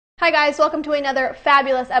Hi guys, welcome to another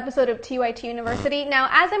fabulous episode of TYT University. Now,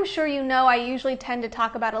 as I'm sure you know, I usually tend to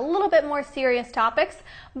talk about a little bit more serious topics,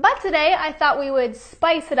 but today I thought we would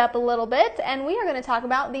spice it up a little bit, and we are going to talk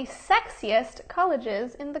about the sexiest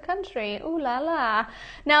colleges in the country. Ooh la la.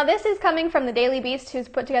 Now, this is coming from the Daily Beast, who's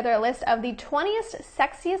put together a list of the 20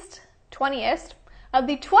 sexiest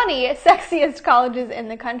colleges in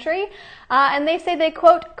the country, and they say they,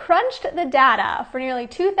 quote, crunched the data for nearly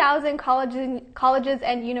 2,000 colleges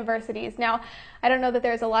and universities. Now, I don't know that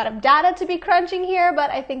there's a lot of data to be crunching here, but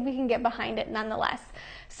I think we can get behind it nonetheless.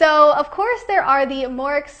 So, of course, there are the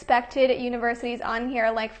more expected universities on here,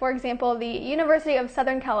 like, for example, the University of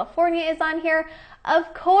Southern California is on here.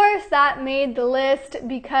 Of course, that made the list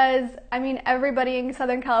because, I mean, everybody in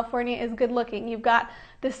Southern California is good looking. You've got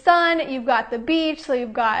the sun, you've got the beach, so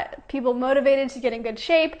you've got people motivated to get in good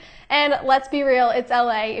shape, and let's be real, it's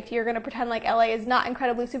LA. If you're going to pretend like LA is not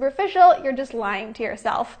incredibly superficial, you're just lying to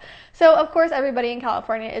yourself. So, of course, everybody in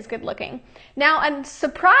California is good looking. Now, a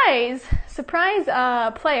surprise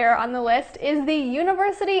player on the list is the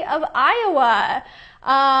University of Iowa.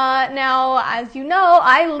 Now, as you know,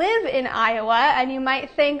 I live in Iowa, and you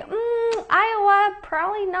might think, Iowa,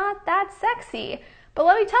 probably not that sexy. But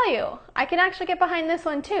let me tell you, I can actually get behind this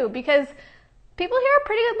one too, because people here are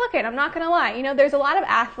pretty good looking, I'm not going to lie. You know, there's a lot of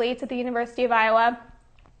athletes at the University of Iowa,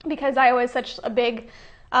 because Iowa is such a big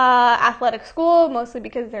athletic school, mostly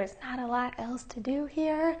because there's not a lot else to do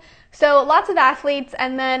here. So lots of athletes,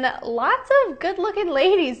 and then lots of good looking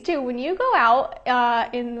ladies too. When you go out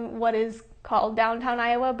in what is called downtown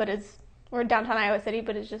Iowa, or downtown Iowa City,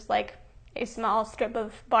 but it's just like a small strip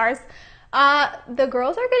of bars, the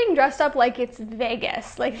girls are getting dressed up like it's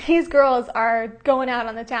Vegas. Like, these girls are going out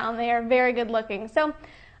on the town. They are very good looking. So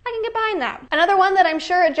I can get behind that. Another one that I'm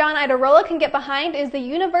sure John Idarola can get behind is the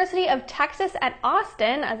University of Texas at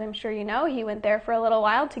Austin. As I'm sure you know, he went there for a little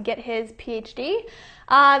while to get his PhD.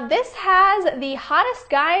 This has the hottest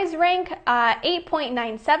guys rank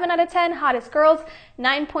 8.97 out of 10, hottest girls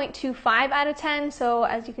 9.25 out of 10. So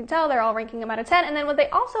as you can tell, they're all ranking them out of 10. And then what they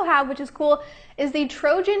also have, which is cool, is the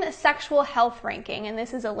Trojan Sexual Health Ranking. And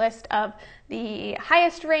this is a list of the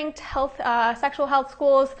highest ranked sexual health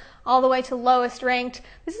schools all the way to lowest ranked.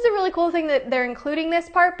 This is a really cool thing that they're including this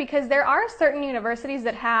part, because there are certain universities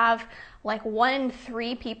that have like 1 in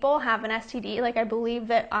 3 people have an STD. Like, I believe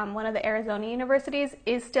that one of the Arizona universities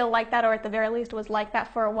is still like that, or at the very least was like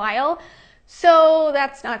that for a while. So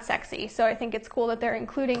that's not sexy. So I think it's cool that they're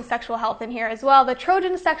including sexual health in here as well. The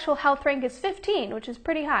Trojan Sexual Health rank is 15, which is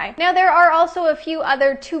pretty high. Now, there are also a few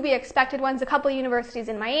other to-be-expected ones. A couple of universities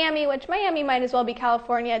in Miami, which Miami might as well be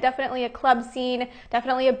California. Definitely a club scene,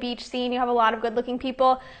 definitely a beach scene. You have a lot of good-looking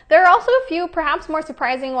people. There are also a few, perhaps more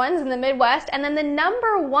surprising ones in the Midwest. And then the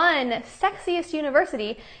number one sexiest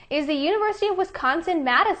university is the University of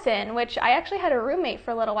Wisconsin-Madison, which I actually had a roommate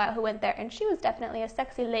for a little while who went there, and she was definitely a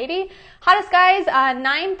sexy lady. Hottest guys,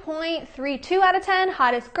 9.32 out of 10.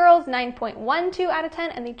 Hottest girls, 9.12 out of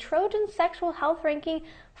 10. And the Trojan Sexual Health ranking,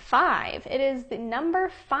 5. It is the number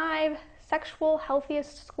 5 sexual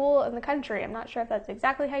healthiest school in the country. I'm not sure if that's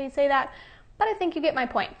exactly how you say that, but I think you get my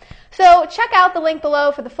point. So check out the link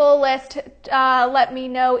below for the full list. Let me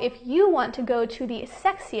know if you want to go to the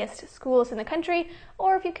sexiest schools in the country,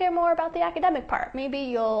 or if you care more about the academic part. Maybe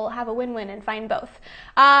you'll have a win-win and find both.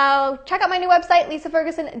 Check out my new website,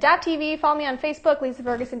 lisaferguson.tv. Follow me on Facebook, Lisa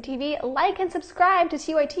Ferguson TV. Like and subscribe to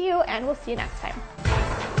TYTU, and we'll see you next time.